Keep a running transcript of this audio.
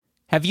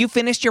Have you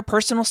finished your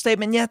personal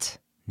statement yet?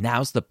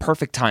 Now's the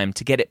perfect time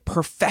to get it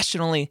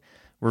professionally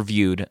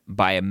reviewed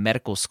by a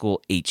medical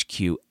school HQ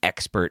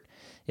expert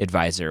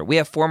advisor. We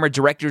have former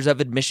directors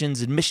of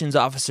admissions, admissions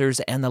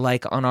officers, and the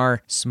like on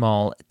our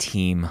small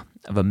team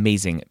of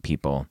amazing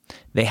people.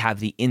 They have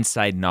the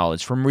inside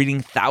knowledge from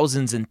reading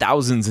thousands and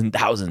thousands and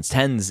thousands,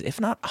 tens,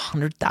 if not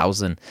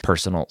 100,000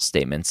 personal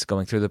statements,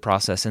 going through the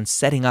process and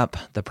setting up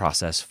the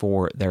process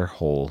for their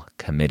whole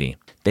committee.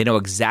 They know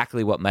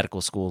exactly what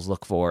medical schools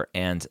look for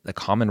and the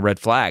common red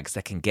flags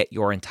that can get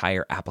your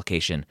entire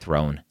application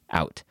thrown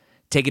out.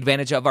 Take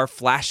advantage of our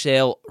flash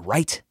sale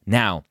right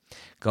now,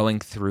 going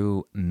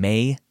through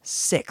May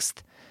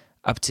 6th,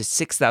 up to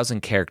 6,000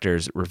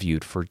 characters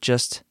reviewed for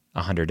just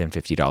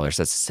 $150.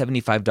 That's a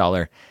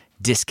 $75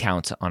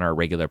 discount on our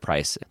regular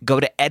price. Go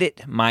to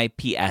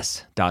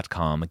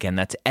editmyps.com. Again,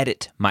 that's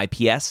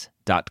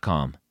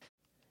editmyps.com.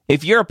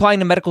 If you're applying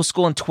to medical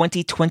school in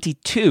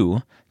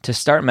 2022 to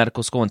start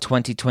medical school in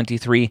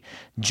 2023,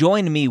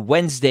 join me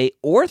Wednesday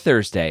or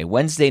Thursday,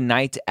 Wednesday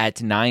night at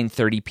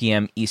 9:30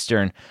 p.m.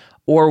 Eastern,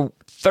 or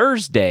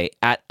Thursday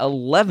at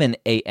 11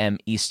 a.m.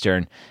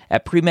 Eastern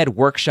at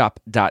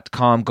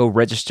premedworkshop.com. Go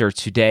register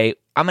today.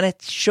 I'm going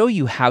to show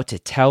you how to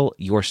tell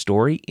your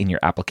story in your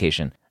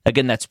application.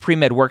 Again, that's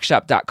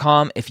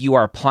premedworkshop.com. If you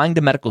are applying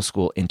to medical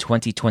school in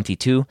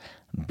 2022,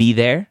 be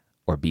there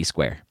or be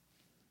square.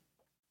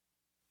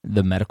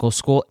 The Medical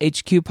School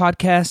HQ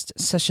Podcast,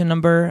 session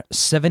number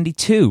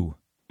 72.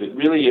 It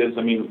really is.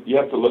 I mean, you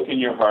have to look in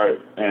your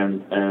heart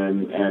and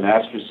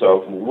ask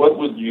yourself, what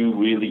do you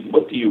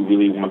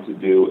really want to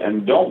do?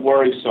 And don't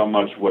worry so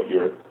much what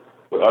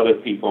other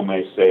people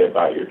may say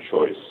about your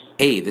choice.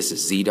 Hey, this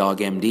is Z-Dog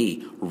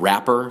MD,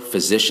 rapper,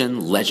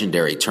 physician,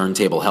 legendary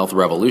turntable health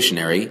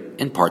revolutionary,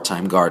 and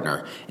part-time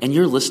gardener. And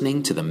you're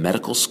listening to the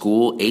Medical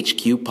School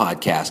HQ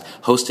Podcast,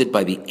 hosted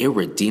by the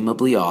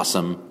irredeemably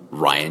awesome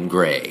Ryan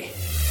Gray.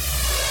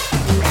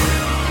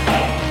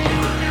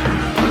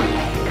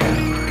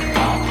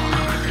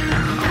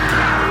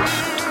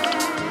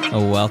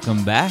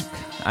 Welcome back.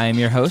 I am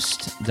your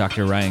host,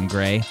 Dr. Ryan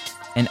Gray,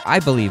 and I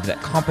believe that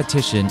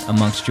competition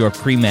amongst your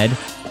pre-med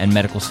and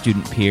medical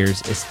student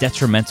peers is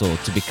detrimental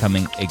to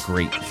becoming a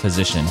great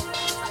physician.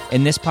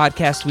 In this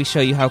podcast, we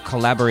show you how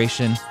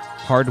collaboration,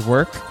 hard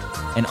work,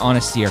 and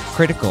honesty are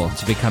critical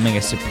to becoming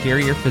a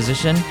superior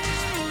physician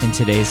in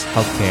today's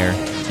healthcare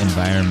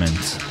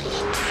environment.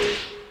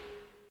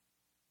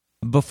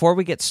 Before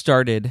we get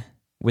started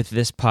with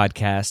this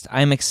podcast,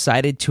 I am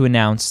excited to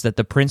announce that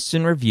the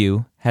Princeton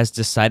Review has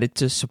decided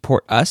to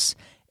support us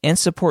and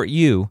support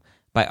you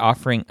by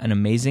offering an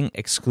amazing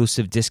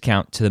exclusive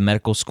discount to the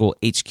Medical School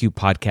HQ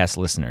podcast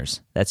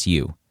listeners. That's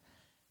you.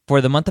 For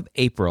the month of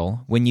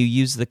April, when you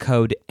use the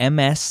code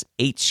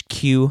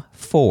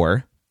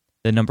MSHQ4,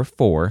 the number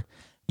 4,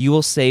 you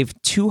will save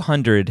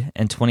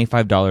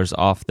 $225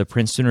 off the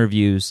Princeton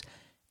Review's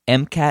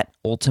MCAT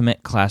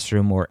Ultimate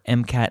Classroom or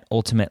MCAT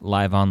Ultimate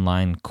Live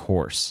Online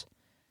course.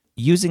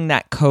 Using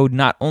that code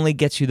not only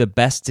gets you the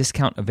best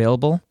discount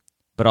available,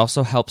 but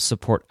also helps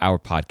support our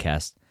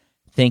podcast.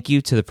 Thank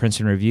you to the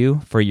Princeton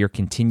Review for your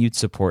continued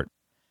support.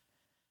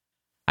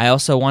 I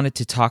also wanted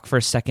to talk for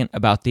a second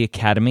about the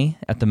Academy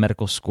at the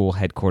medical school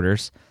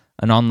headquarters,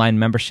 an online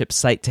membership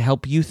site to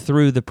help you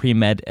through the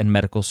pre-med and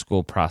medical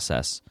school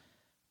process.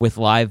 With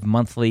live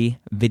monthly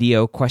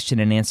video question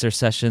and answer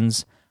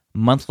sessions,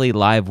 monthly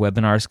live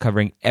webinars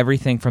covering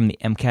everything from the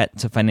MCAT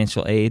to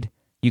financial aid,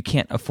 you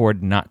can't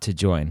afford not to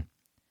join.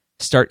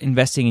 Start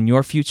investing in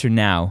your future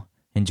now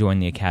and join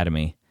the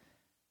Academy.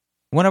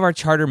 One of our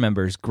charter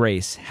members,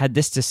 Grace, had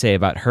this to say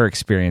about her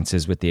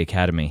experiences with the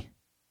Academy.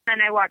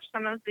 And I watched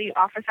some of the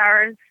office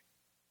hours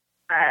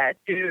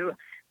through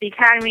the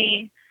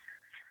Academy.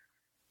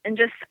 And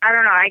just, I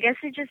don't know, I guess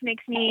it just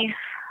makes me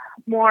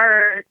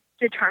more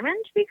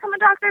determined to become a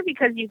doctor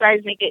because you guys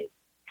make it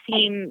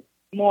seem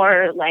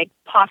more like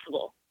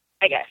possible,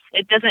 I guess.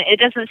 It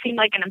doesn't seem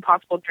like an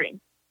impossible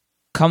dream.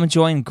 Come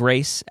join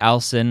Grace,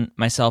 Allison,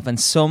 myself, and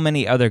so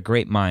many other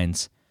great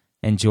minds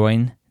and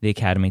join the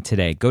Academy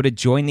today. Go to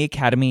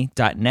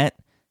jointheacademy.net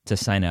to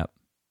sign up.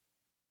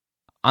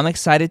 I'm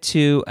excited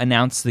to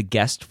announce the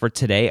guest for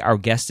today. Our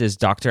guest is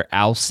Dr.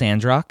 Al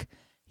Sandrock.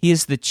 He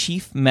is the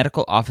Chief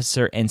Medical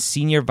Officer and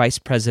Senior Vice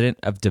President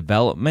of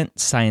Development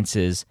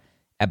Sciences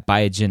at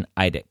Biogen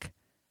IDIC,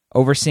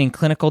 overseeing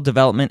clinical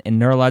development in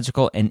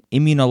neurological and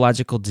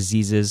immunological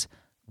diseases,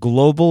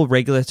 global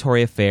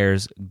regulatory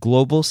affairs,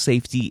 global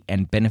safety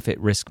and benefit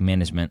risk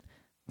management,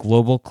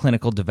 global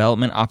clinical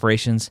development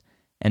operations,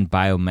 and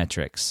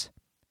biometrics.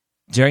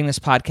 During this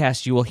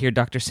podcast, you will hear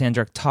Dr.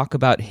 Sandrock talk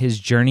about his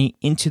journey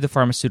into the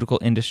pharmaceutical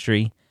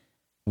industry,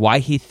 why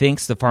he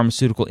thinks the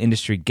pharmaceutical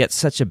industry gets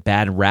such a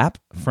bad rap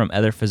from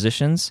other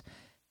physicians,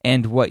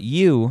 and what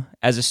you,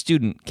 as a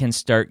student, can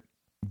start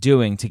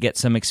doing to get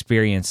some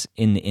experience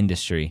in the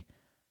industry.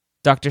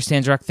 Dr.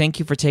 Sandrock, thank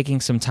you for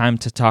taking some time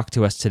to talk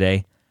to us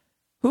today.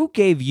 Who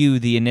gave you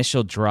the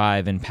initial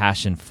drive and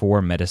passion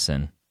for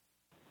medicine?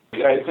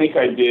 I think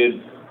I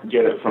did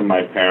get it from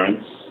my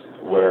parents,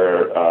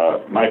 where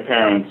my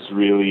parents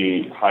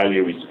really highly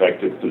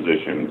respected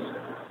physicians.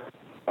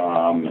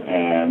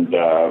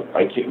 and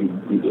I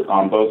came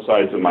on both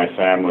sides of my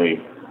family.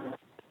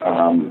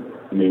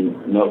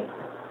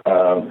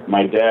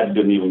 My dad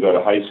didn't even go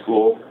to high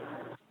school.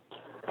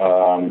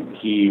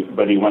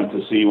 But he went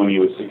to sea when he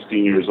was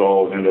 16 years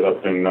old. Ended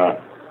up in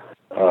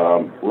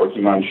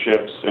working on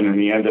ships, and then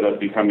he ended up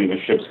becoming a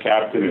ship's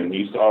captain. And he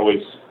used to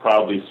always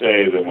proudly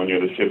say that when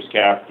you're the ship's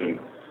captain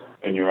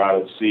and you're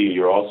out at sea,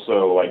 you're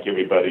also like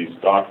everybody's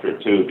doctor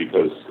too,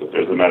 because if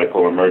there's a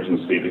medical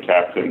emergency, the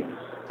captain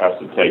has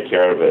to take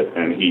care of it.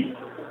 And he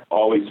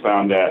always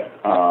found that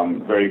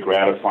very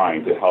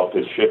gratifying to help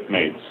his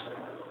shipmates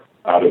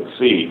out at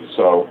sea.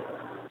 So,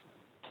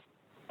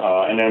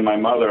 and then my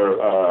mother,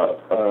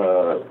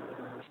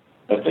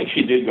 I think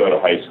she did go to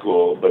high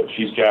school, but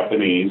she's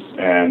Japanese,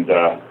 and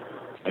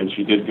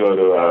she did go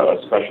to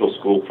a special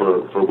school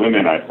for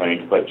women, I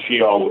think. But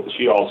she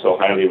also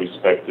highly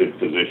respected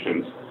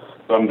physicians.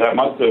 So that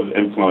must have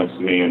influenced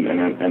me,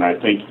 and I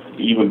think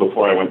even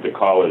before I went to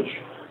college,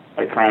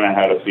 I kind of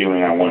had a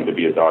feeling I wanted to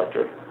be a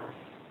doctor.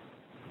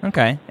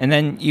 Okay, and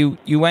then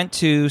you went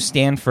to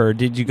Stanford.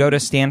 Did you go to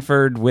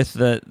Stanford with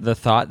the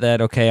thought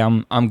that, okay,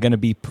 I'm going to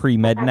be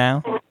pre-med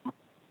now?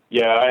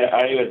 Yeah,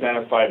 I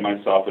identified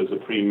myself as a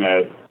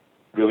pre-med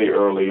really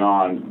early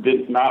on,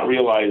 not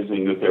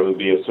realizing that there would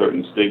be a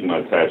certain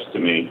stigma attached to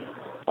me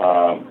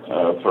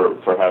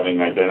for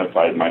having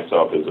identified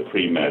myself as a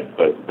pre-med,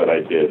 but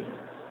I did.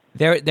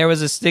 There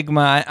was a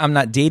stigma. I'm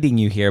not dating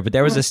you here, but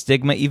there was a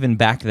stigma even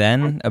back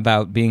then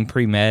about being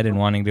pre-med and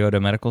wanting to go to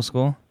medical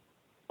school?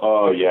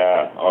 Oh,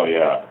 yeah.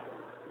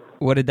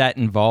 What did that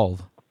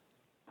involve?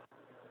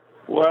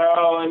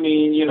 Well, I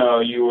mean, you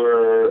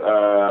were,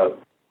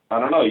 I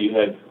don't know,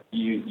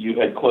 you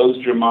had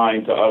closed your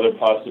mind to other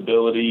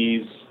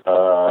possibilities.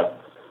 I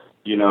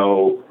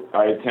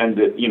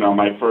attended,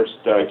 my first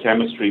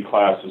chemistry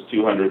class was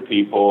 200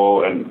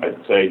 people, and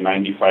I'd say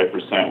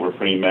 95% were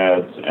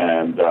pre-meds,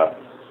 and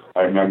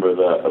I remember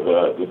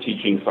the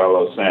teaching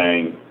fellow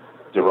saying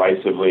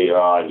derisively,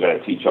 I've got to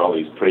teach all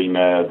these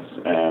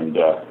pre-meds, and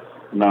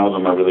none of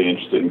them are really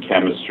interested in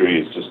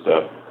chemistry. It's just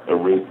a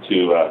route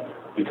to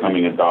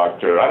becoming a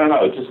doctor. I don't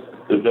know,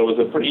 there was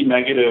a pretty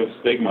negative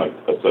stigma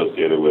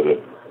associated with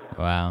it.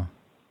 Wow.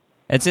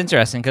 It's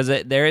interesting because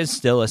there is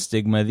still a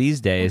stigma these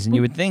days, and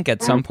you would think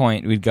at some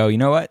point we'd go, you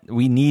know what,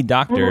 we need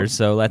doctors,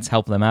 so let's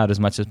help them out as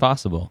much as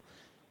possible.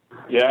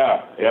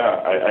 Yeah.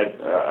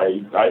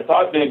 I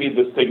thought maybe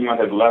the stigma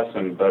had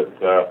lessened, but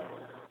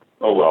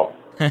oh well.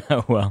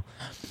 Well,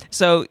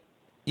 so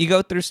you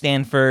go through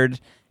Stanford.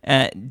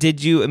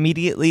 Did you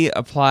immediately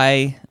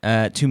apply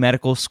to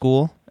medical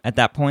school at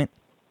that point?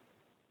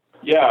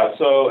 Yeah,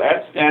 so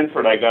at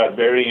Stanford I got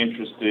very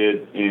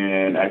interested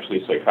in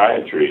actually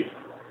psychiatry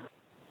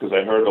because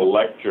I heard a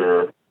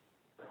lecture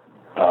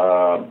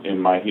in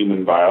my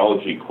human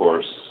biology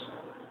course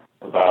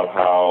about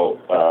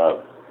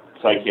how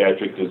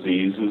psychiatric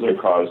diseases are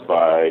caused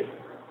by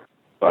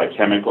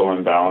chemical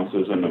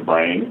imbalances in the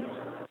brain,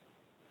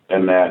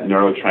 and that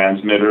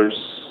neurotransmitters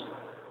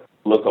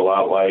look a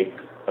lot like,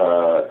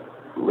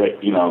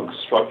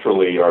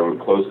 structurally are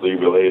closely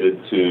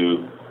related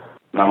to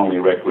not only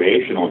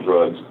recreational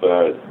drugs,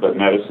 but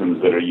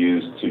medicines that are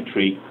used to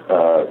treat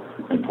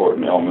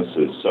important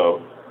illnesses.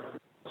 So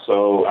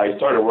I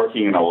started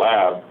working in a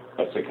lab.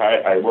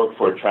 I worked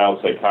for a child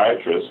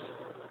psychiatrist,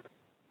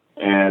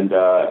 and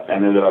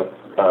ended up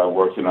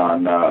working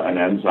on an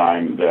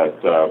enzyme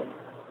that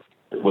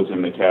was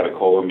in the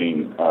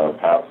catecholamine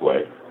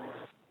pathway.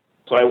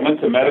 So I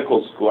went to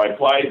medical school. I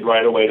applied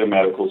right away to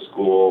medical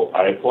school.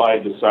 I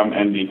applied to some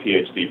MD,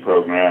 PhD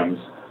programs.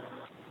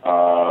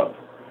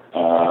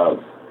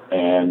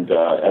 And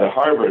at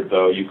Harvard,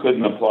 though, you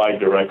couldn't apply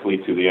directly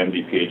to the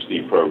MD,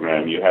 PhD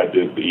program. You had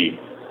to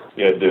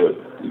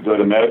go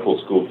to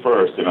medical school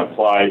first and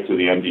apply to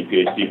the MD,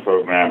 PhD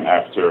program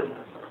after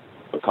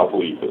a couple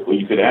of years. Well,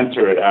 you could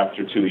enter it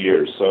after 2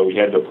 years. So you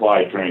had to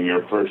apply during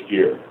your first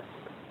year,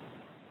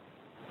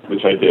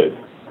 which I did.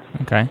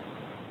 Okay.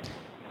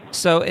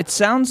 So it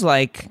sounds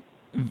like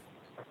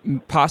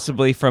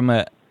possibly from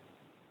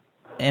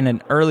in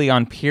an early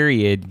on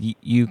period,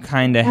 you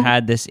kind of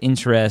had this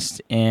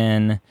interest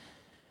in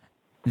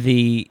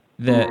the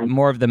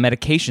more of the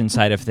medication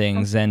side of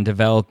things and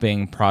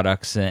developing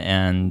products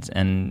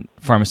and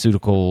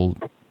pharmaceutical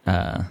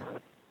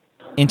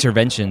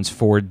interventions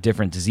for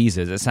different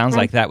diseases. It sounds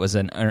like that was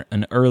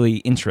an early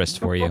interest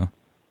for you.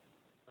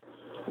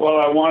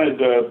 Well, I wanted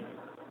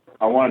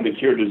to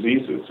cure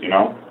diseases,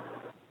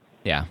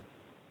 Yeah.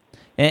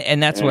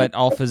 And that's what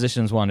all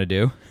physicians want to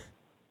do.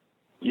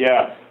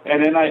 Yeah,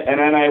 and then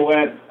I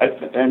went,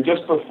 and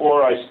just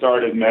before I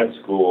started med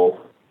school,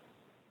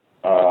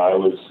 I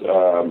was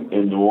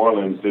in New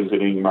Orleans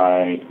visiting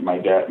my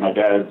dad. My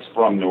dad's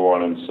from New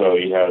Orleans, so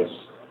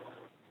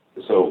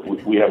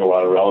we have a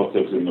lot of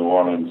relatives in New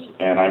Orleans.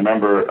 And I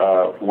remember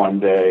one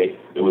day,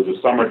 it was the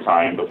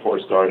summertime before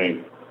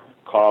starting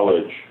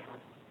college,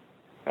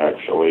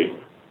 actually,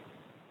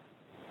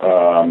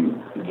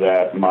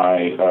 that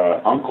my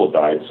uncle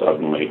died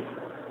suddenly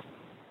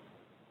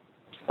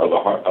of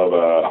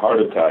a heart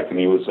attack, and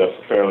he was a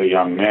fairly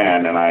young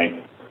man. And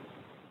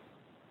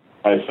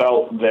I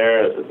felt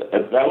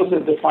that was a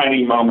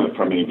defining moment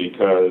for me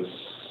because,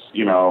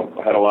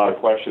 I had a lot of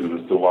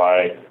questions as to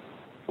why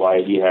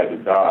he had to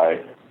die.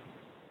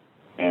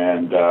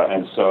 And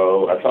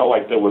so I felt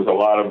like there was a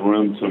lot of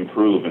room to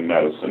improve in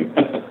medicine.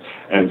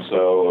 And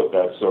so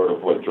that's sort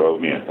of what drove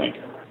me, I think.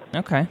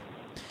 Okay.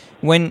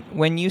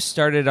 When you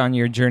started on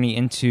your journey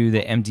into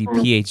the MD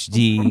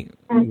PhD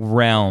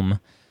realm,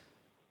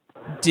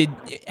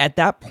 at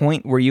that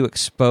point were you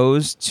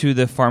exposed to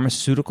the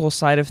pharmaceutical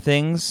side of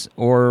things,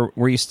 or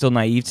were you still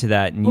naive to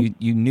that and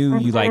you knew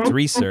you liked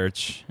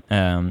research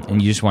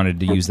and you just wanted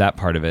to use that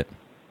part of it?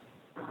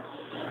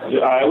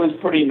 I was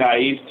pretty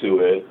naive to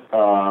it.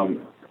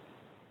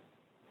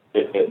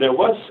 There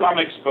was some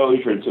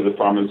exposure to the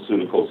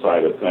pharmaceutical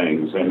side of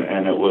things,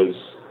 and it was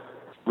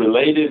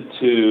related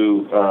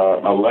to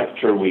a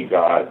lecture we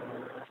got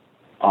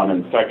on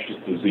infectious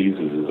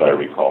diseases, as I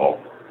recall.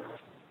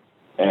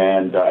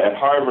 And at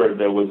Harvard,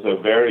 there was a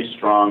very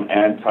strong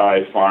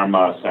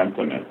anti-pharma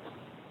sentiment.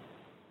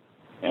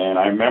 And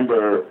I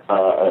remember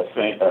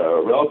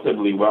a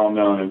relatively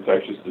well-known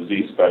infectious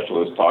disease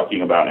specialist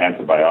talking about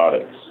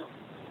antibiotics.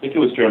 I think it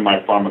was during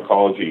my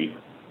pharmacology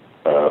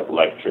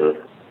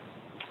lecture,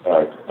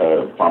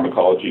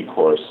 pharmacology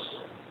course,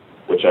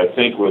 which I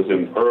think was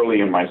early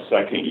in my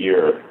second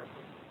year.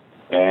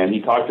 And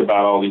he talked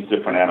about all these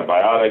different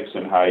antibiotics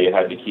and how you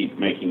had to keep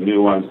making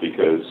new ones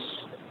because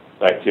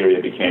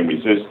bacteria became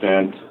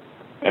resistant.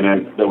 And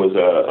then there was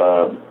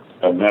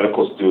a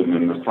medical student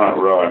in the front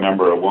row. I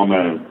remember a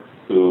woman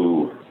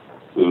who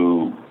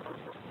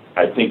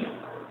I think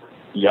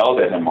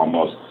yelled at him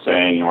almost,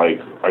 saying, like,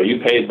 "Are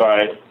you paid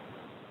by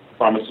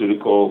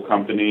pharmaceutical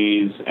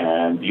companies,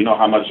 and do you know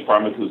how much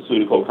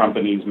pharmaceutical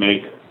companies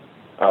make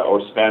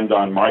or spend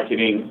on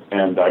marketing?"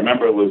 And I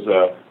remember it was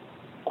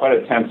quite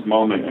a tense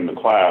moment in the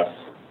class,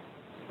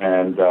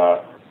 and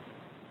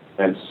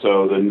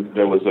so then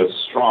there was a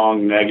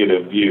strong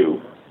negative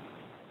view.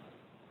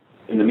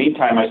 In the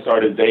meantime, I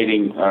started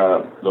dating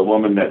the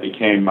woman that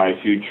became my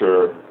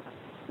future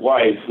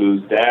wife,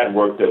 whose dad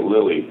worked at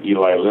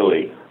Eli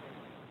Lilly,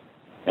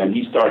 and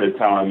he started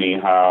telling me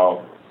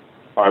how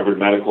Harvard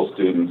medical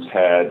students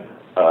had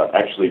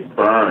actually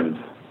burned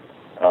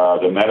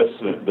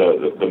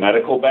the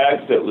medical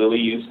bags that Lilly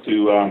used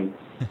to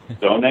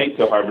donate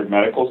to Harvard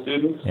medical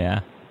students.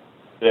 Yeah,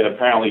 they had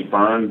apparently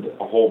burned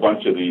a whole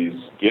bunch of these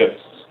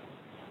gifts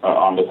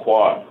on the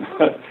quad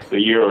the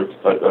year,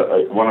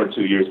 1 or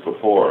 2 years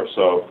before.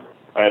 So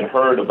I had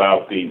heard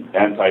about the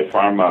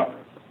anti-pharma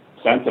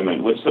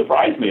sentiment, which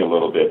surprised me a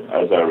little bit,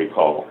 as I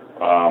recall,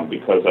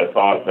 because I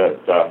thought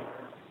that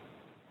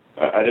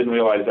I didn't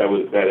realize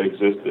that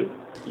existed,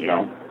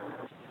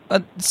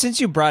 Since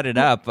you brought it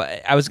up,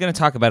 I was going to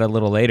talk about it a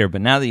little later, but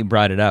now that you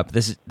brought it up,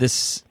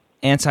 this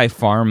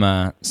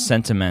anti-pharma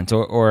sentiment,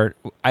 or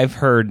I've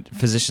heard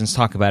physicians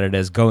talk about it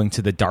as going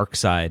to the dark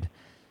side.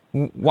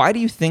 Why do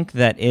you think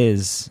that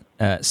is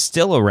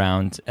still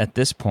around at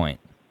this point?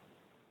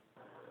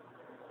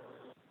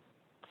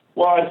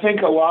 Well, I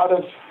think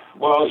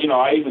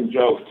I even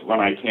joked when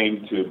I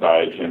came to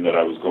Biogen that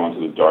I was going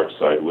to the dark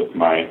side with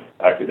my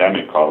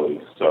academic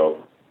colleagues. So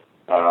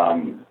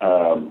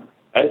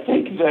I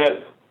think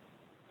that,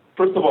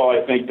 first of all,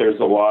 I think there's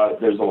a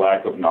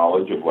lack of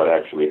knowledge of what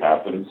actually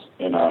happens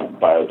in a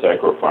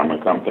biotech or pharma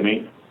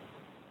company.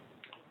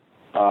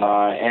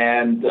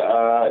 And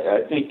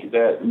I think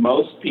that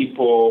most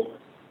people,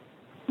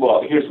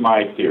 well, here's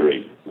my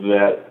theory,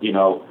 that,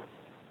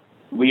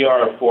 we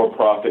are a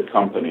for-profit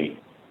company,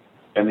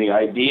 and the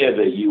idea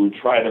that you would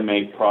try to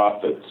make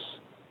profits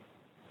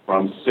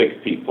from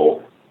sick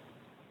people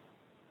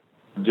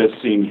just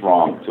seems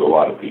wrong to a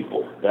lot of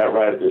people.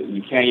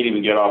 You can't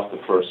even get off the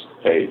first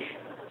page.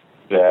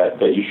 That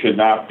you should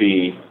not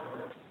be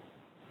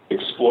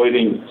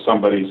exploiting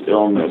somebody's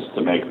illness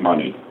to make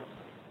money.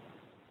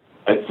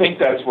 I think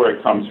that's where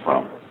it comes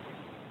from.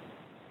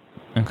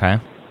 Okay.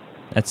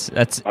 That's.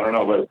 I don't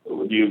know,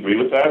 but do you agree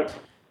with that?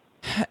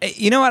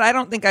 You know what? I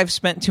don't think I've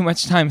spent too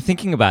much time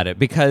thinking about it,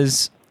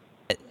 because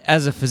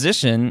as a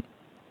physician,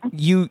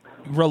 you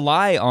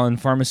rely on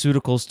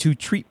pharmaceuticals to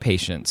treat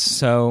patients.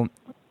 So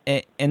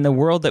in the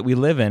world that we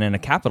live in a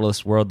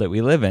capitalist world that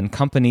we live in,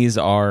 companies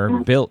are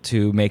built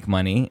to make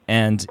money.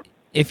 And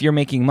if you're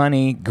making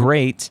money,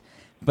 great.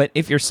 But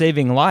if you're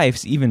saving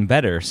lives, even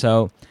better.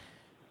 So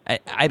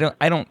I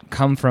don't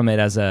come from it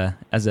as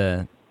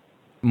a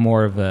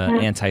more of a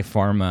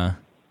anti-pharma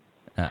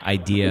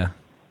idea.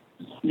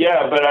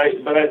 Yeah, but I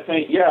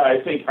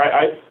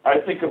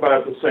think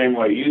about it the same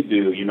way you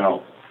do.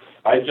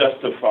 I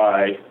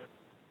justify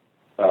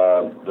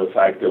the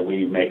fact that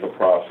we make a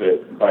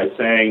profit by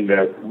saying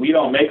that we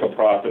don't make a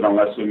profit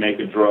unless we make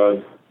a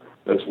drug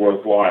that's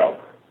worthwhile.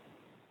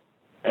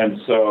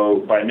 And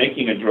so by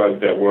making a drug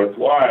that's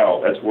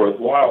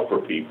worthwhile for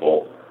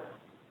people,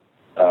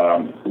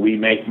 we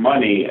make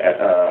money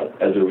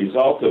as a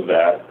result of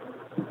that.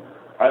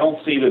 I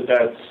don't see that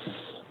that's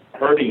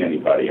hurting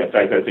anybody. In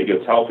fact, I think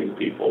it's helping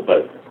people.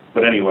 But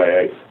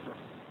anyway,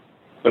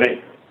 but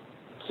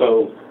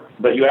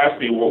you asked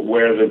me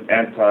where the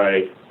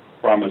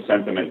pharma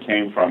sentiment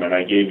came from, and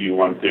I gave you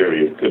one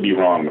theory. It could be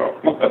wrong,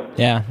 though.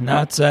 Yeah,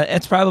 no,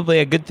 it's probably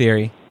a good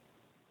theory.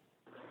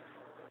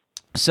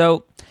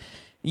 So,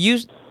 you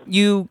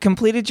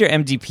completed your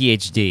MD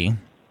PhD.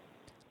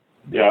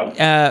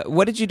 Yeah.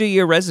 What did you do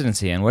your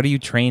residency in? What are you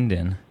trained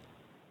in?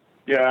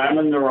 Yeah, I'm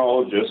a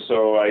neurologist,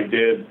 so I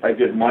did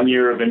 1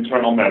 year of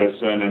internal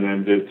medicine and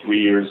then did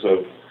 3 years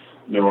of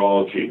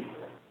neurology.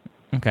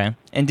 Okay.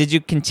 And did you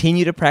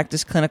continue to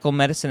practice clinical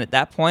medicine at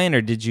that point,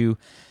 or did you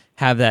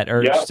have that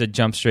urge to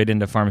jump straight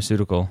into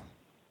pharmaceutical?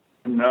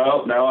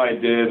 No, I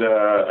did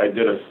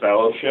a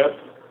fellowship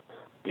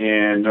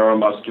in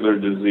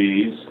neuromuscular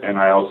disease, and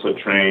I also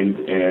trained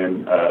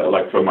in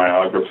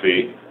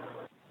electromyography,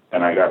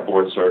 and I got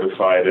board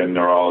certified in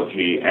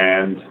neurology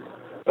and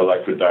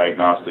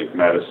electrodiagnostic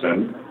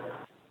medicine.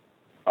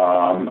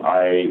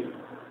 I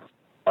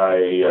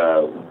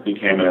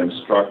became an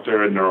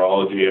instructor in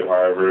neurology at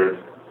Harvard,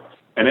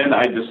 and then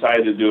I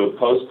decided to do a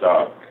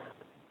postdoc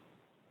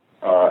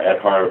at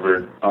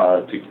Harvard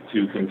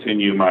to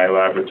continue my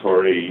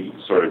laboratory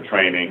sort of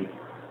training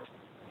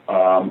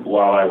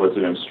while I was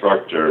an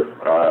instructor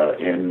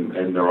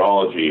in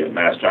neurology at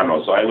Mass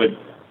General. So I would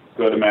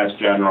go to Mass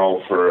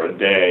General for a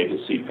day to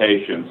see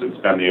patients and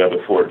spend the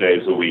other 4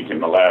 days a week in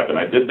the lab. And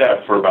I did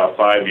that for about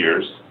 5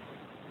 years,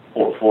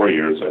 or 4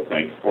 years, I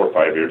think, 4 or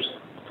 5 years.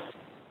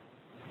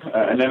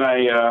 And then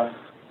I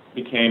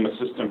became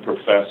assistant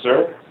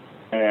professor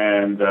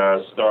and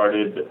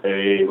started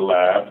a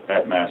lab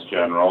at Mass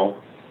General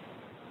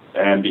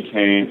and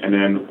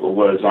then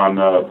was on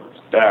the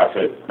staff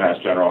at Mass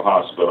General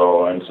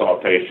Hospital and saw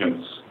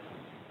patients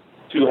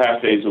 2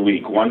 half days a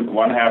week,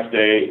 one half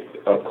day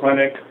of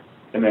clinic,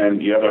 and then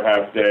the other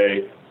half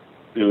day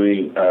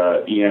doing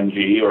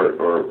EMG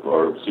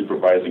or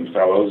supervising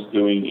fellows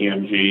doing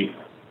EMG.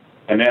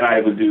 And then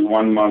I would do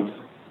 1 month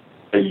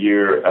a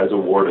year as a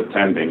ward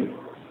attending,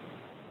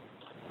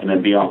 and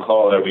then be on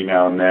call every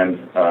now and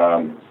then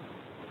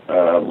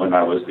when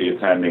I was the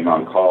attending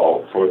on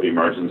call for the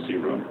emergency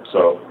room.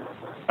 So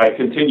I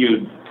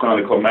continued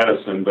clinical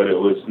medicine, but it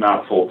was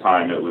not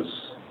full-time. It was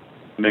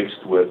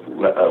mixed with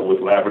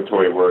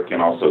laboratory work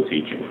and also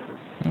teaching.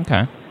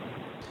 Okay.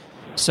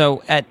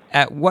 So at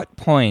what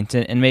point,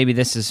 and maybe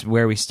this is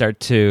where we start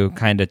to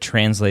kind of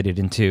translate it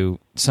into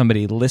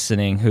somebody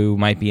listening who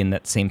might be in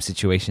that same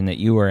situation that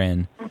you were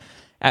in,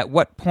 at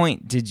what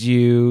point did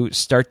you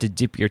start to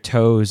dip your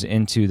toes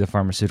into the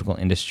pharmaceutical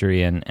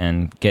industry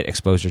and get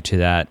exposure to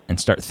that and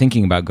start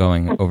thinking about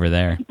going over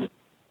there?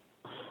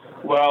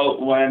 Well,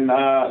 while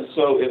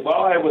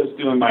I was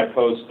doing my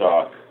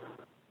postdoc,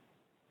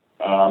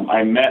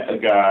 I met a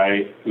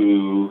guy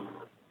who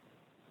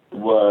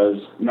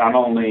was not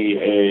only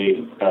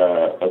a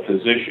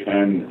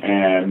physician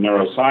and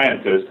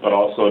neuroscientist, but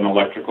also an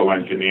electrical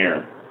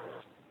engineer,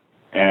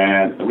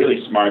 and a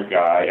really smart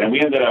guy. And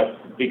we ended up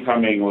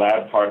becoming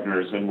lab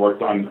partners and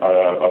worked on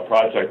a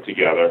project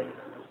together.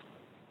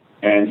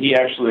 And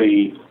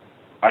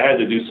I had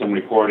to do some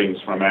recordings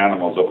from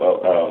animals,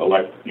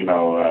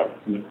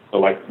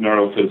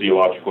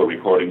 neurophysiological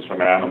recordings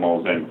from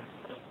animals,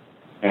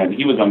 and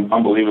he was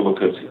unbelievable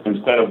because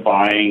instead of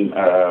buying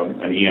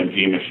an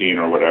EMG machine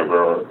or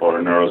whatever or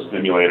a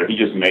neurostimulator, he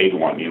just made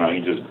one. He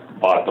just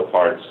bought the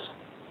parts,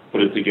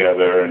 put it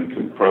together,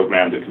 and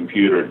programmed a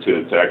computer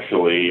to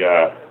actually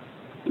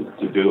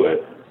to do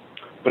it.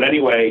 But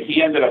anyway,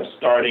 he ended up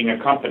starting a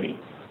company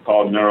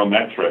called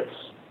Neurometrics.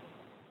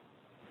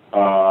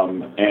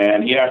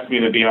 And he asked me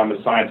to be on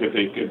the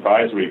scientific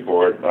advisory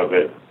board of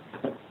it,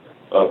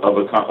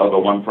 of a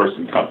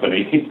one-person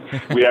company.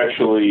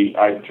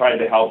 I tried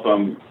to help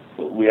him.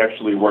 We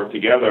actually worked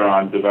together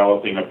on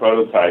developing a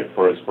prototype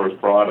for his first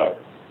product,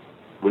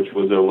 which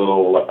was a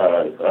little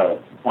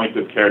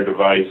point-of-care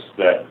device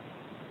that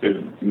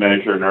could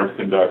measure nerve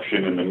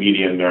conduction in the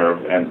median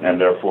nerve and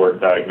therefore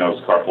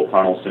diagnose carpal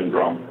tunnel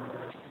syndrome.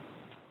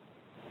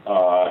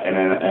 And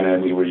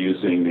then we were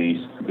using the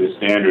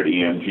standard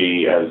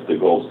EMG as the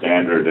gold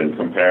standard and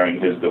comparing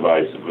his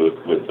device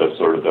with the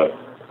sort of the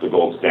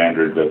gold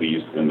standard that we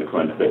used in the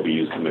clinic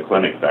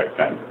back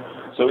then.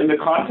 So in the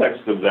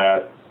context of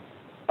that,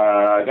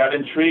 I got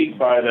intrigued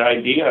by the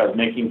idea of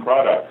making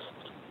products,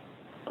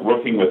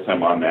 working with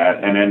him on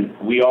that. And then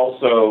we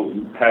also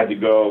had to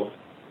go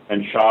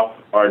and shop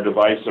our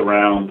device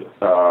around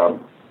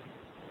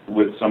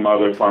with some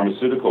other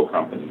pharmaceutical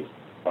companies.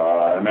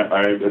 I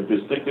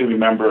distinctly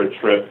remember a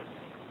trip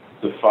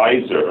to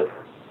Pfizer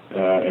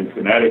in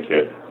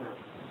Connecticut,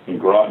 in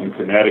Groton,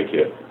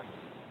 Connecticut,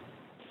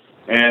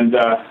 and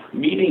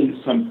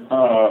meeting some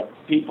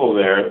people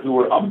there who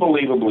were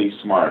unbelievably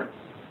smart.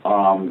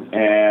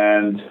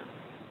 And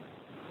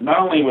not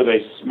only were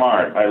they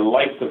smart, I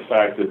liked the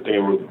fact that they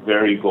were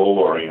very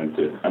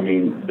goal-oriented. I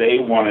mean, they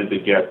wanted to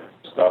get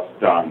stuff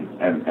done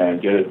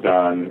and get it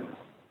done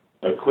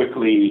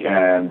quickly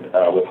and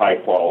with high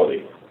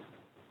quality.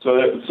 So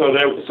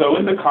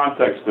in the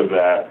context of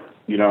that,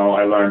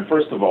 I learned,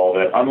 first of all,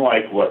 that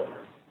unlike what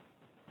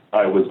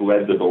I was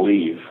led to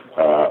believe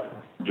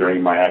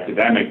during my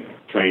academic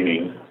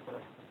training,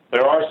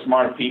 there are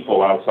smart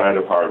people outside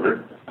of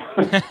Harvard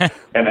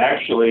And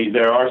actually,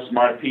 there are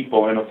smart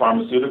people in a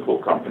pharmaceutical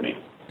company.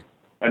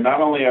 And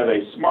not only are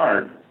they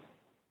smart,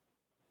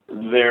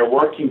 they're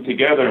working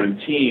together in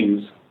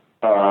teams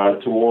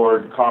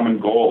toward common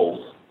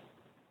goals,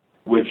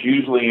 which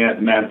usually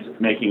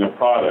meant making a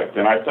product.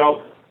 And I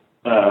felt,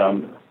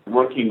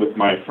 working with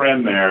my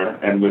friend there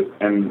and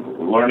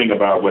learning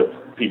about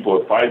what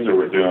people at Pfizer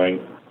were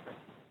doing,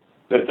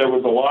 that there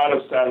was a lot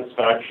of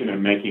satisfaction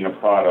in making a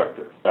product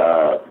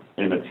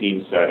in a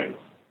team setting.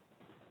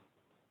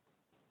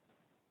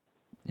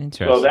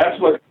 Interesting. So that's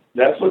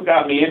what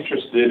got me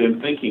interested in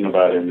thinking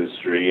about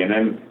industry. And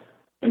then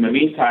in the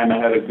meantime, I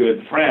had a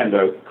good friend,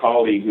 a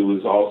colleague who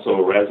was also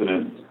a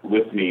resident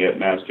with me at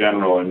Mass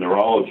General in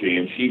neurology,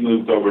 and she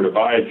moved over to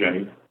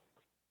Biogen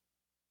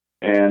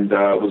and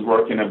was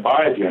working at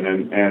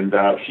Biogen, and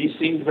she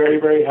seemed very,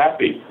 very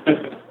happy.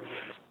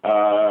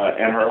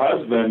 And her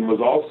husband was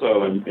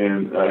also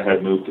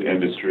had moved to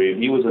industry,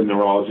 and he was a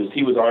neurologist.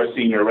 He was our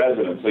senior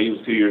resident, so he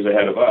was 2 years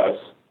ahead of us,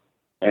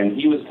 and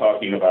he was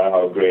talking about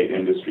how great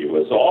industry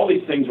was. So all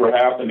these things were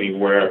happening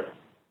where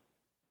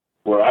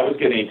I was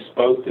getting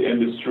exposed to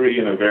industry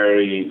in a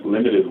very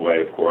limited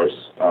way, of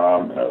course,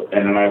 and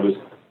then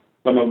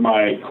some of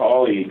my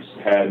colleagues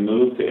had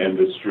moved to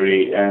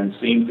industry and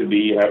seemed to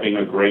be having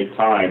a great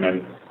time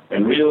and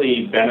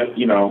really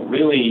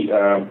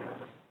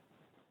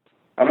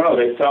I don't know,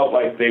 they felt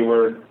like they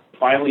were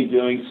finally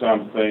doing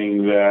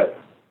something that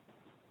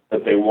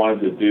they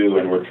wanted to do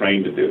and were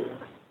trained to do.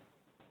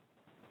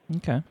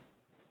 Okay.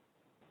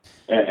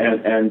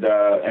 And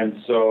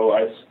so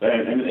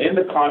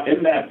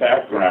in that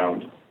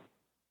background,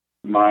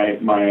 my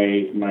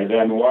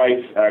then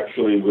wife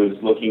actually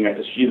was looking at,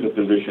 she's a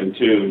physician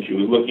too, and she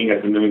was looking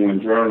at the New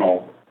England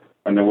Journal,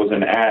 and there was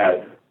an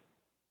ad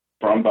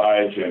from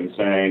Biogen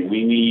saying,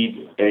 we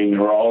need a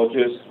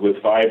neurologist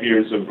with 5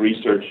 years of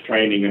research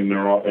training in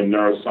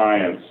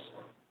neuroscience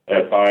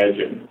at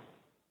Biogen.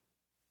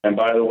 And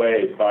by the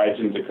way,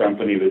 Biogen's a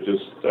company that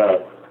just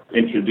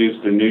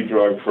introduced a new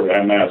drug for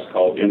MS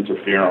called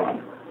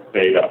interferon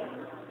beta.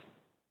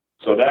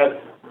 So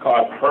that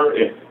caught her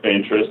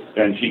interest,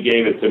 and she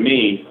gave it to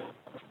me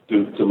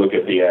to look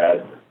at the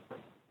ad.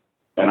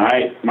 And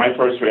my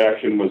first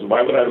reaction was,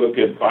 why would I look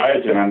at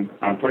Biogen?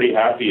 I'm pretty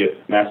happy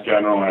at Mass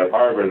General and at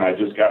Harvard, and I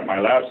just got my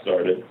lab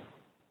started.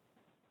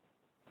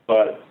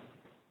 But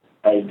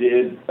I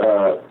did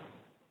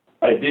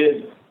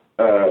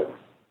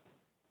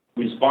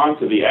respond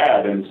to the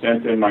ad and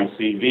sent in my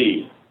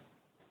CV.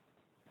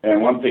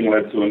 And one thing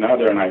led to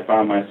another, and I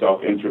found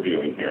myself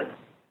interviewing here.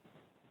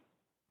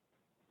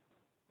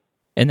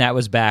 And that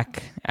was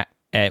back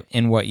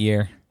in what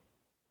year?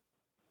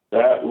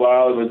 It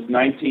was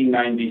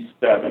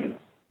 1997.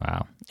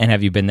 Wow. And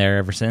have you been there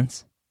ever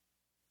since?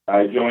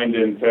 I joined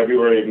in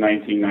February of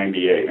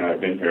 1998, and I've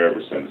been here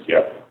ever since,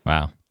 yep.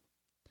 Wow.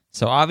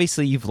 So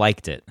obviously you've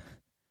liked it.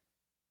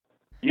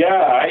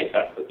 Yeah,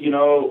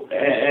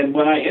 and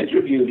when I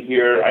interviewed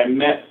here, I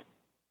met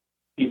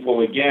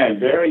people, again,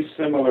 very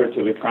similar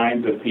to the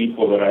kinds of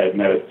people that I had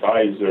met at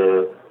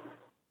Pfizer,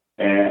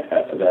 and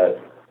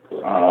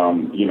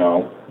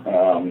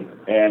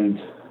and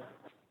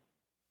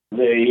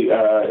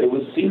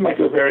it seemed like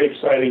a very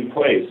exciting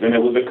place, and it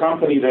was a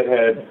company that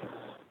had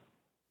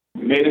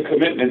made a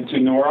commitment to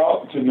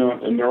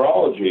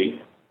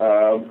neurology.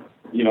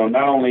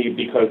 Not only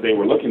because they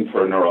were looking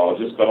for a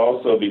neurologist, but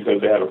also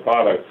because they had a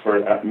product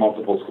for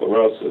multiple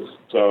sclerosis.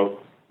 So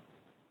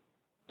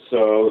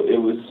it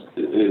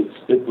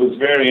was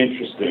very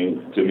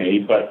interesting to me.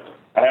 But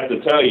I have to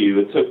tell you,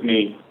 it took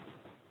me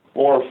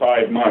 4 or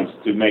 5 months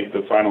to make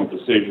the final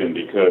decision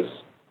because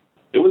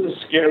it was a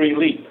scary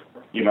leap.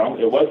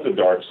 It was the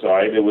dark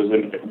side. It was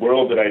a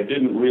world that I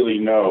didn't really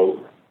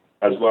know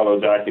as well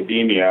as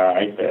academia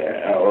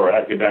or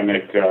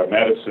academic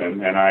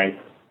medicine, and I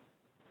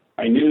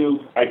knew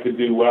I could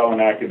do well in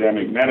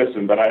academic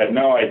medicine, but I had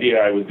no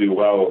idea I would do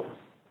well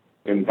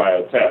in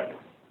biotech.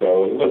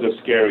 So it was a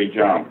scary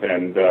jump,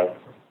 and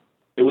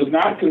it was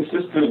not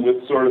consistent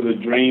with sort of the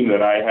dream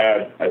that I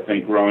had, I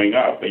think, growing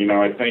up.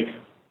 I think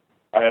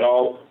I had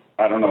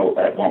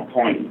at one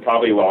point,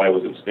 probably while I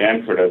was at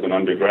Stanford as an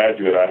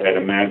undergraduate, I had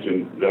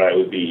imagined that I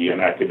would be in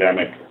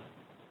academic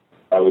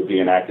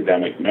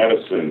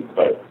medicine,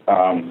 but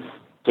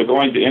so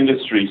going to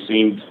industry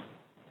seemed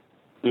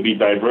to be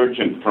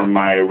divergent from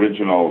my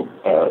original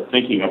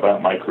thinking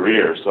about my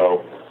career.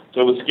 So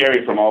it was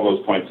scary from all those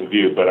points of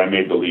view, but I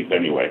made the leap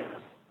anyway.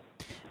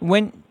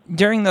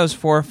 During those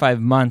 4 or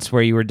 5 months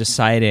where you were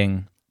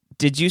deciding,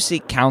 did you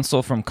seek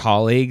counsel from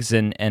colleagues,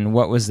 and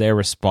what was their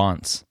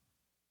response?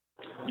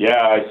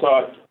 Yeah, I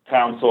sought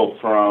counsel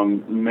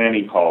from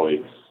many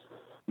colleagues,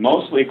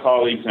 mostly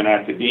colleagues in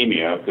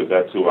academia, because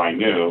that's who I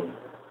knew.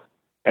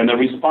 And the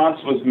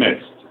response was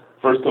mixed.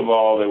 First of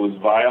all, there was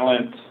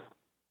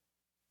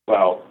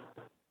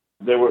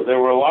there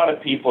were a lot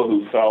of people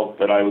who felt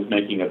that I was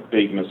making a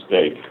big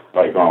mistake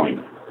by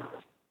going,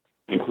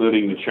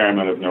 including the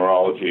chairman of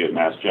neurology at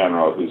Mass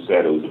General, who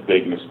said it was a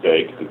big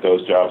mistake, that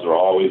those jobs are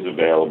always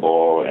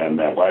available, and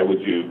that why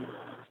would you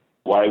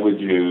why would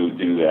you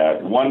do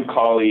that? One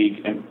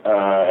colleague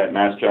at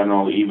Mass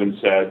General even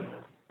said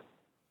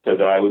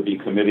that I would be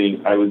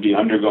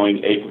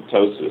undergoing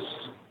apoptosis,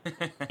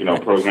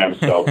 programmed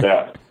cell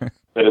death.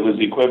 That it was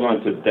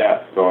equivalent to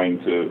death going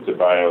to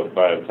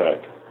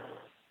biotech.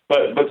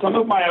 But some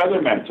of my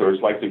other mentors,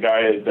 like the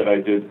guy that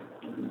I did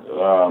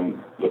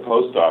the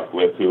postdoc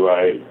with, who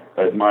I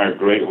admire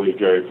greatly,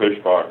 Jerry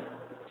Fischbach,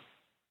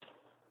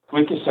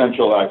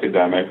 quintessential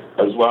academic,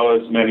 as well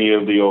as many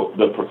of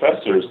the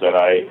professors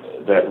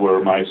that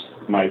were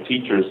my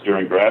teachers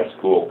during grad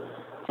school,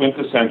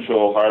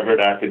 quintessential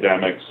Harvard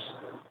academics.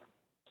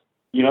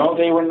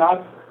 They were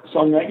not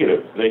so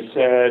negative. They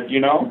said,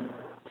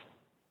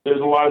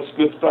 there's a lot of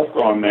good stuff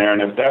going there,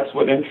 and if that's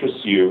what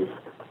interests you,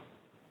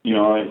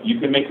 you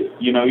can make,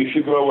 you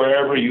should go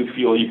wherever you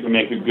feel you can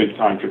make a good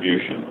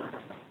contribution.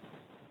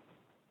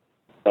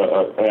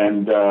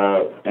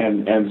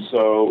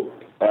 So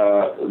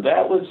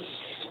that was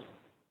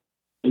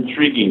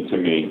intriguing to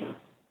me.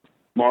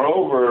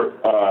 Moreover,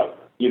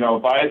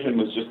 Biogen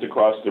was just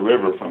across the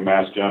river from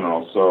Mass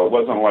General, so it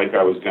wasn't like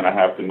I was going to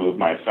have to move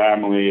my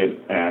family,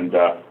 and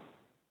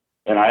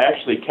I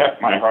actually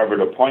kept my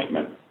Harvard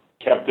appointment,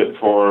 kept it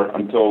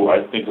until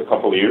I think a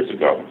couple of years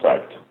ago, in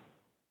fact.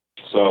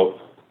 So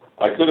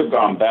I could have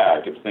gone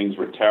back if things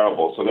were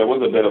terrible. So there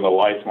was a bit of a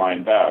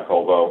lifeline back,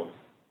 although,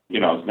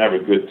 it's never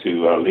good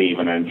to leave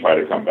and then try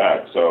to come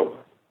back. So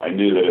I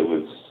knew that it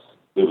was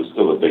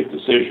still a big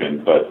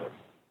decision. But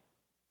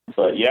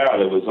yeah,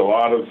 there was a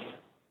lot of,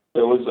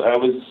 I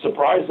was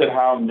surprised at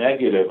how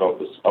negative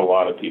a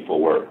lot of people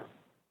were.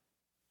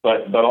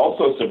 But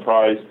also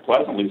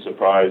pleasantly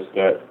surprised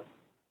that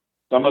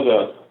some of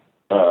the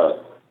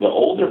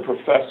older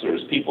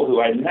professors, people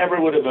who I never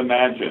would have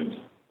imagined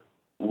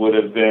would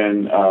have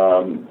been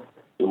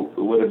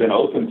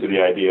open to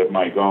the idea of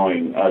my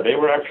going, they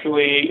were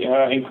actually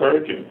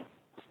encouraging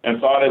and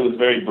thought it was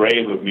very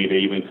brave of me to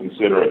even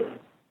consider it.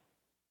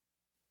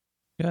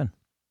 Good.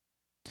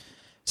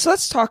 So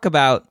let's talk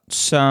about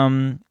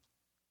some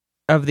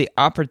of the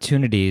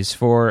opportunities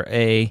for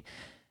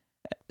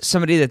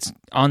somebody that's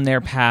on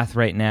their path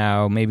right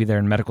now. Maybe they're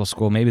in medical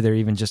school, maybe they're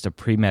even just a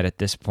pre-med at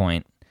this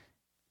point.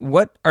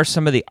 What are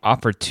some of the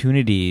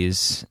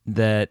opportunities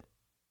that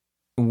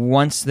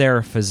once they're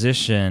a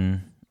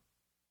physician,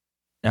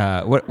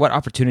 what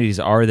opportunities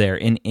are there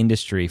in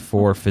industry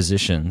for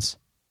physicians?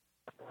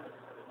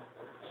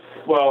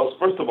 Well,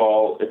 first of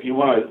all, if you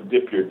want to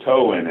dip your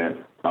toe in it,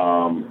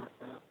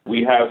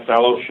 we have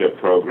fellowship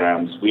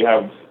programs. We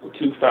have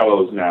 2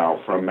 fellows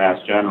now from Mass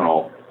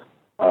General,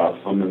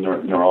 from the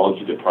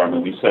neurology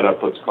department. We set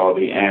up what's called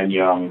the Ann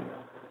Young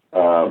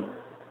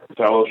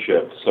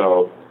Fellowship.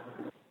 So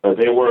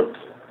they work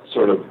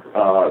sort of,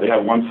 they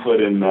have one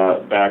foot in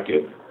back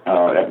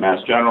at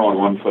Mass General and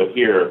one foot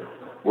here,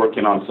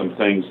 working on some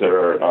things that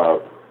are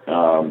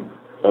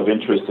of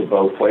interest to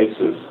both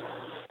places.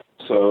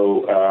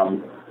 So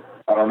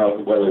I don't know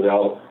whether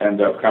they'll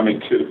end up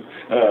coming to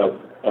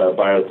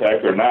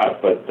biotech or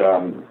not, but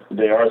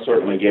they are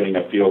certainly getting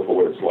a feel for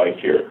what it's like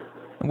here.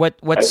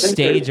 What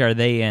stage are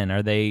they in?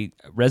 Are they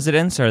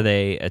residents? Are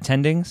they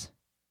attendings?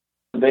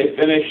 They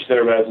finish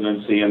their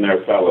residency and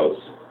they're fellows.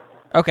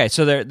 Okay,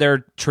 so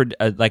they're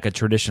like a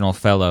traditional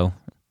fellow.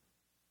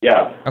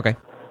 Yeah. Okay.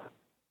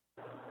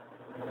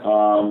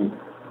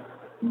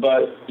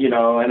 But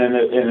and then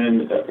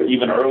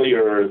even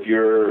earlier, if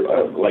you're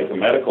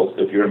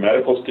if you're a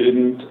medical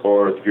student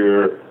or if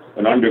you're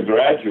an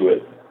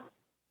undergraduate,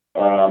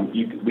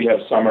 we have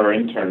summer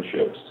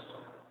internships.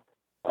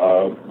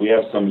 We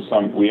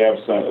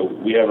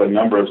have a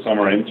number of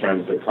summer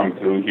interns that come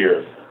through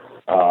here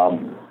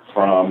from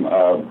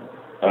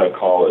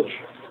college.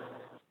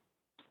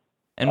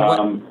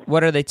 And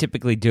what are they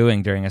typically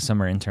doing during a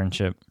summer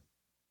internship?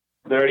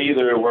 They're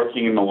either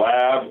working in the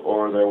lab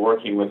or they're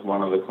working with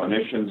one of the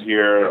clinicians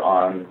here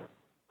on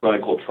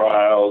clinical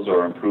trials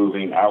or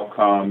improving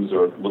outcomes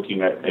or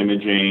looking at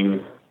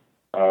imaging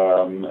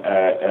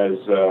as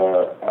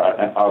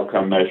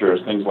outcome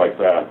measures, things like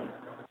that.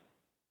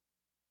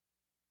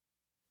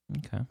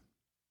 Okay.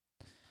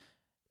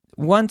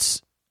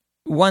 Once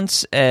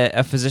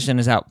a physician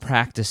is out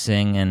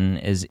practicing and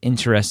is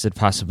interested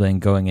possibly in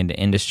going into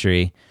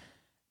industry,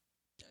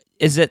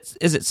 is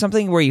it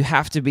something where you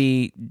have to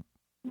be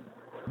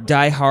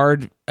die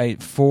hard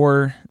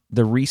for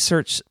the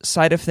research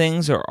side of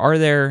things, or are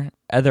there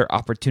other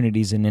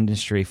opportunities in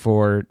industry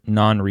for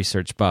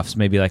non-research buffs,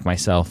 maybe like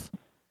myself?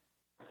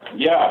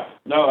 Yeah.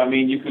 No, I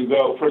mean, you can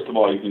go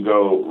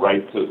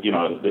right to,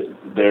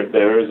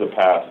 there is a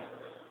path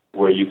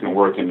where you can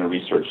work in the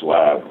research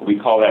lab. We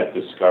call that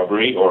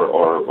discovery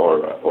or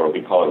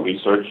we call it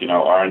research,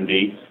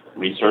 R&D,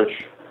 research.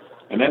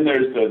 And then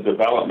there's the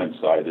development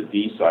side, the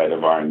D side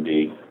of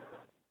R&D,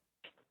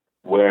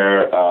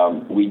 where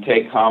we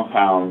take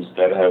compounds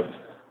that have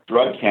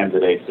drug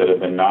candidates that have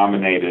been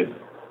nominated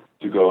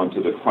to go into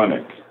the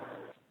clinic,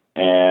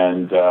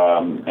 and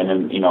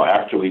then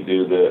actually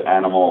do the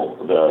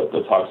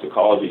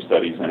toxicology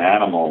studies in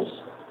animals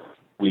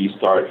we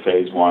start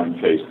phase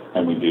 1,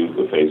 and we do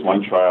the phase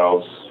 1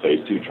 trials, phase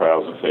 2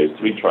 trials, and phase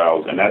 3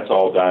 trials, and that's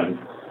all done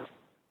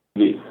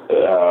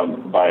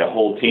by a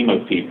whole team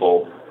of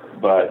people.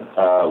 But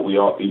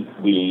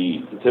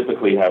we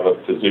typically have a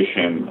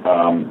physician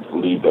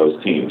lead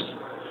those teams.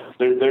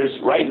 There's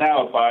right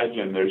now at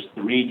Biogen, there's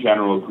 3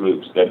 general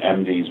groups that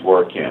MDs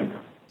work in.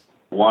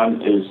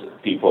 One is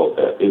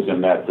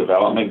in that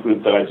development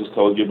group that I just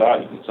told you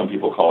about. Some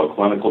people call it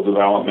clinical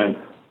development,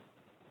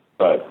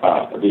 but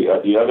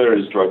the other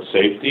is drug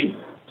safety.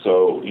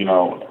 So,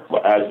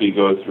 as we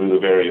go through the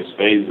various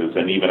phases,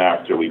 and even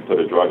after we put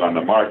a drug on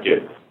the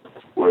market,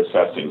 we're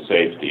assessing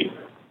safety.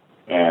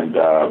 And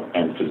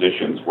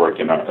physicians work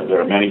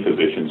there are many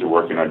physicians who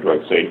work in our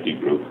drug safety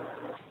group.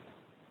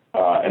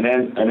 And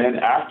then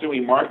after we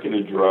market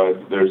a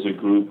drug, there's a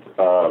group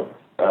of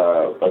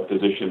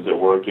physicians that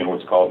work in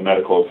what's called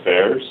medical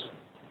affairs,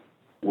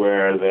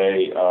 where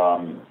they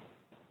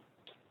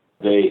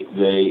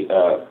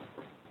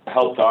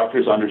help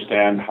doctors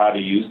understand how to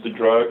use the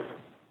drug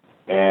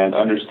and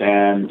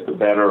understand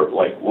better,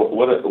 like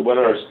what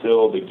are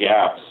still the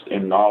gaps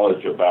in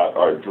knowledge about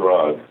our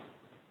drug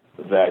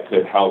that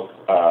could help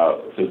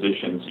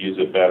physicians use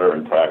it better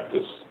in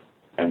practice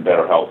and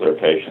better help their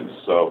patients.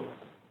 So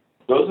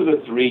those are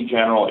the 3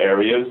 general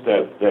areas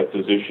that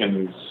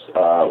physicians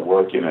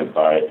work in at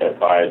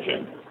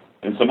Biogen.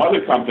 In some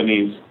other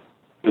companies,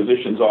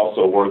 physicians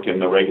also work in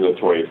the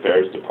regulatory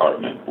affairs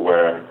department,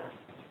 where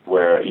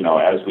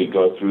as we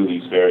go through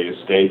these various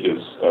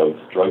stages of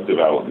drug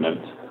development,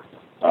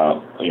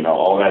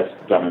 all that's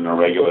done in a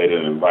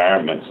regulated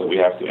environment. So we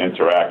have to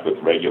interact with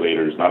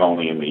regulators not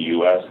only in the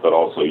U.S. but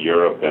also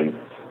Europe and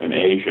in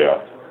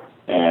Asia.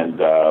 And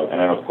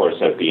then, of course,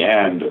 at the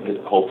end,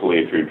 hopefully,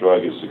 if your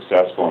drug is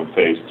successful in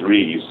phase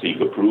 3, you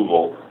seek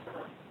approval.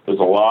 There's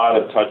a lot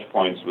of touch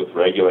points with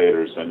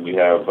regulators, and we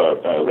have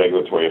a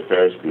regulatory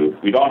affairs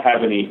group. We don't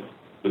have any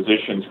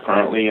physicians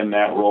currently in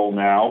that role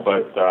now,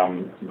 but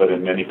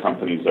in many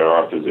companies there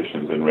are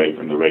physicians in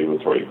the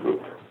regulatory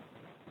group.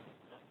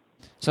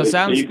 So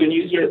you can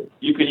use your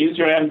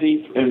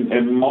MD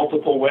in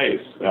multiple ways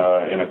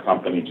in a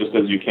company, just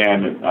as you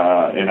can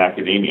in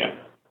academia.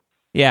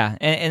 Yeah,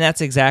 and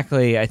that's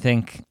exactly, I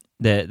think,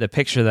 the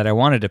picture that I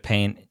wanted to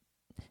paint,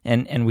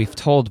 and we've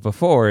told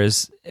before,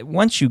 is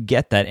once you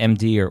get that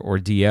MD or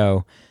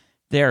DO,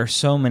 there are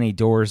so many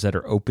doors that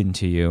are open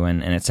to you,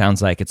 and it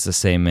sounds like it's the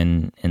same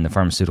in the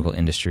pharmaceutical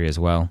industry as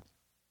well.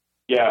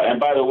 Yeah,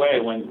 and by the way,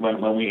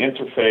 when we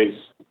interface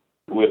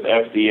with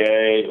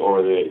FDA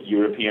or the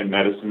European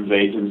Medicines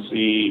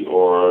Agency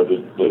or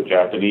the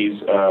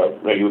Japanese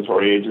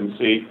regulatory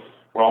agency,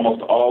 we're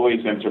almost always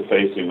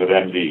interfacing with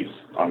MDs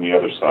on the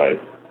other side.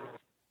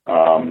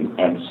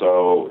 And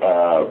so,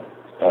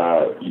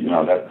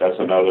 that's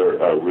another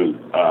route.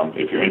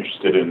 If you're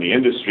interested in the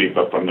industry,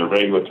 but from the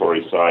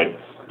regulatory side,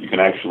 you can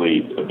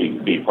actually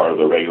be part of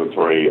the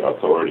regulatory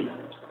authority.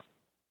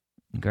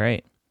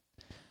 Great.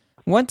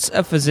 Once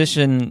a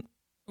physician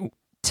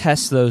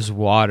tests those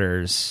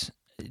waters,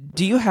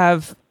 do you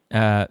have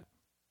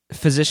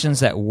physicians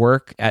that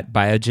work at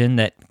Biogen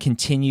that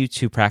continue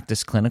to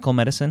practice clinical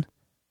medicine?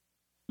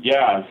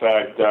 Yeah, in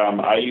fact,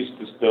 I used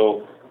to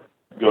still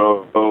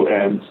go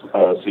and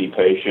see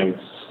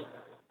patients,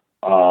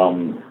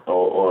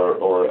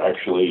 or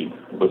actually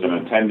was an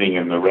attending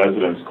in the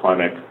residence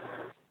clinic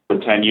for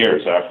 10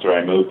 years after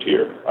I moved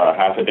here,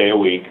 half a day a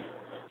week,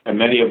 and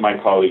many of my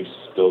colleagues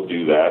still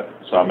do that.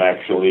 Some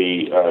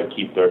actually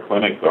keep their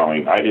clinic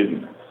going. I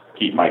didn't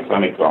keep my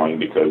clinic going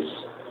because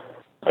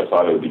I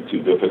thought it would be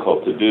too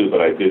difficult to do,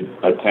 but I did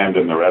attend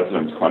in the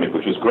residence clinic,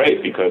 which was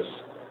great because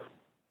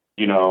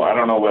I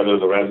don't know whether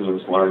the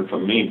residents learned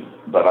from me,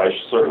 but I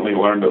certainly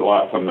learned a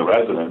lot from the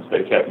residents.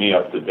 They kept me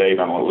up to date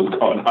on what was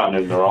going on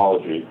in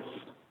neurology.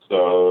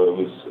 So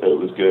it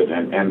was good.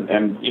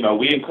 And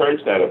we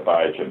encourage that at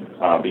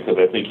Biogen because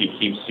I think it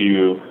keeps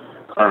you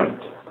current.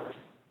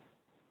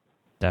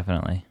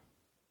 Definitely.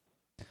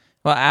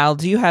 Well, Al,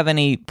 do you have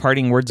any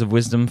parting words of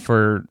wisdom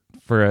for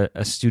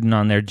a student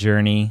on their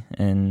journey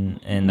and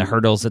the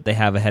hurdles that they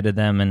have ahead of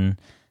them and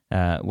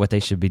what they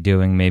should be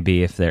doing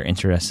maybe if they're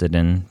interested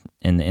in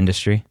the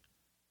industry?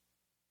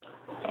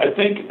 I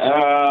think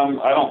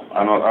I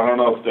don't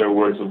know if they're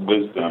words of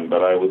wisdom,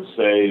 but I would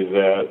say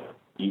that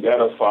you got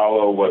to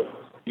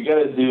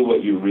do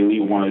what you really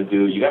want to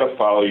do. You got to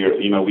follow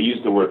we use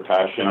the word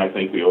passion. I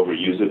think we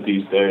overuse it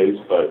these days,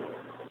 but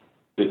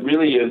it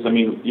really is. I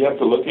mean, you have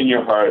to look in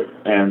your heart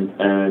and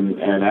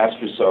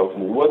ask yourself,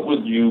 what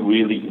do you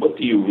really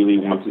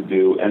want to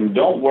do? And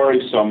don't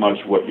worry so much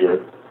what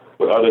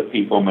other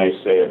people may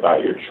say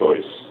about your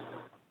choice.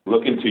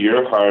 Look into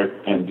your heart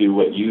and do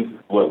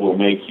what will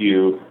make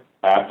you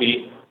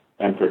happy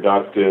and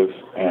productive,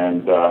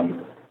 and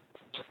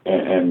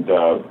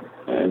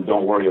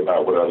don't worry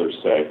about what others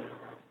say.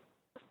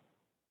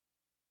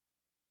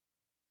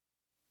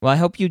 Well, I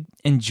hope you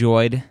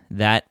enjoyed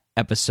that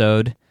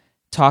episode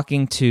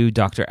talking to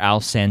Dr.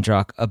 Al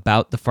Sandrock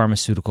about the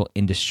pharmaceutical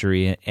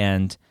industry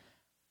and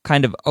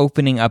kind of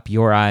opening up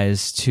your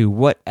eyes to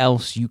what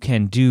else you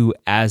can do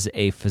as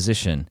a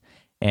physician.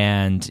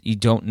 And you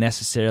don't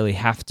necessarily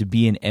have to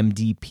be an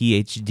MD,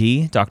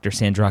 PhD. Dr.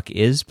 Sandrock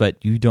is, but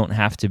you don't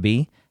have to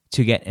be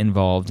to get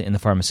involved in the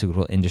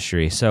pharmaceutical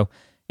industry. So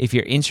if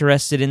you're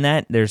interested in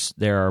that,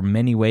 there are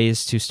many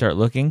ways to start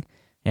looking.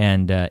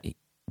 And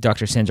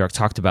Dr. Sandrock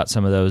talked about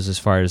some of those as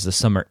far as the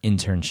summer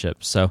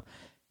internships. So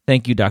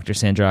thank you, Dr.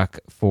 Sandrock,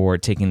 for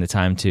taking the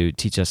time to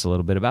teach us a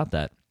little bit about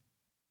that.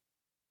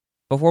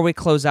 Before we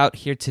close out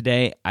here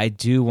today, I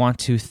do want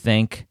to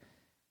thank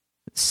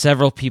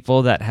several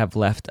people that have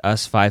left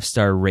us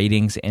 5-star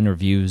ratings and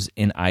reviews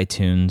in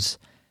iTunes.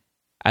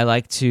 I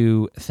like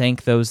to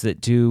thank those that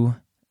do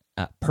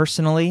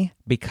personally,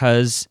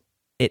 because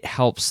it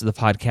helps the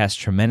podcast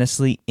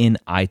tremendously in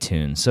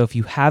iTunes. So if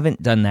you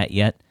haven't done that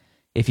yet,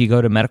 if you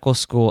go to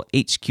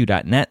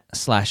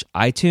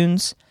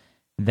medicalschoolhq.net/iTunes,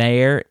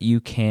 there you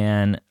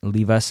can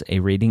leave us a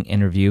rating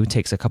and review. It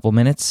takes a couple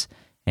minutes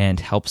and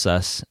helps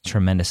us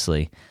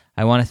tremendously.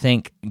 I want to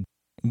thank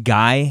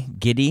Guy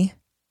Giddy,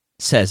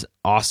 says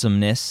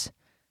awesomeness.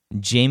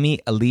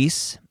 Jamie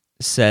Elise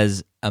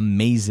says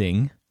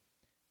amazing.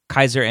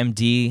 Kaiser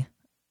MD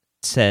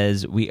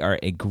says we are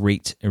a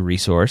great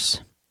resource.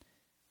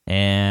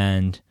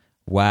 And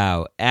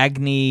wow,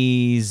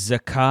 Agni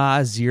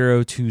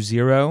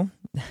Zaka020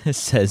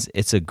 says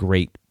it's a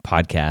great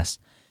podcast.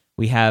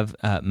 We have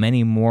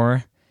many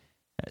more.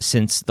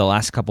 Since the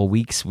last couple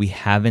weeks, we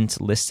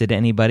haven't listed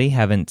anybody,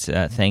 haven't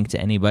thanked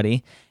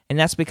anybody. And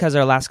that's because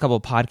our last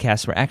couple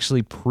podcasts were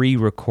actually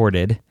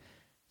pre-recorded,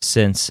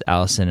 since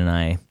Allison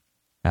and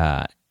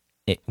I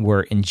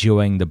were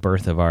enjoying the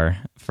birth of our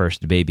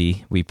first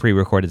baby. We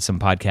pre-recorded some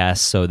podcasts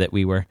so that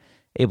we were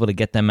able to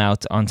get them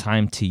out on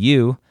time to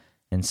you.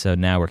 And so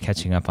now we're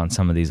catching up on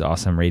some of these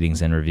awesome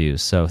ratings and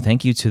reviews. So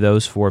thank you to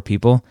those 4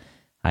 people.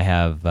 I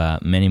have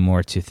many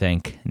more to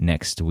thank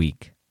next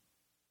week.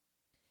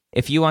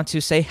 If you want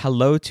to say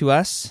hello to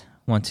us,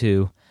 want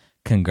to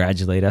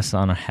congratulate us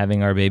on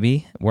having our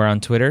baby, we're on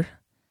Twitter.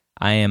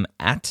 I am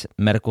at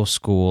Medical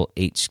School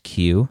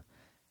HQ.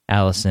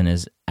 Allison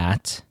is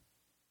at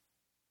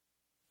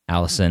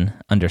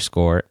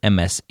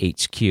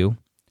Allison_MSHQ.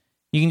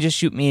 You can just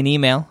shoot me an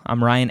email.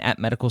 I'm Ryan at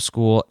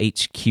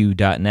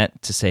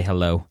medicalschoolhq.net to say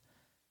hello.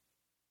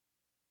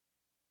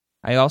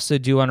 I also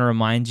do want to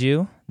remind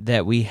you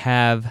that we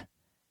have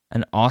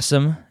an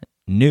awesome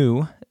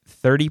new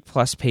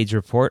 30-plus page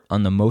report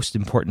on the most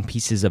important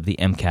pieces of the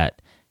MCAT.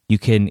 You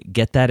can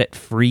get that at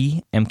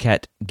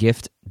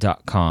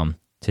freemcatgift.com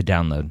to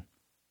download.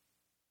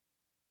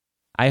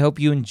 I hope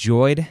you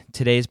enjoyed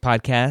today's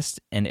podcast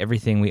and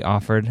everything we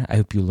offered. I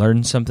hope you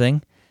learned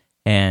something,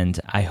 and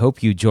I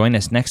hope you join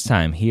us next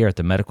time here at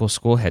the Medical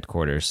School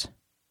headquarters.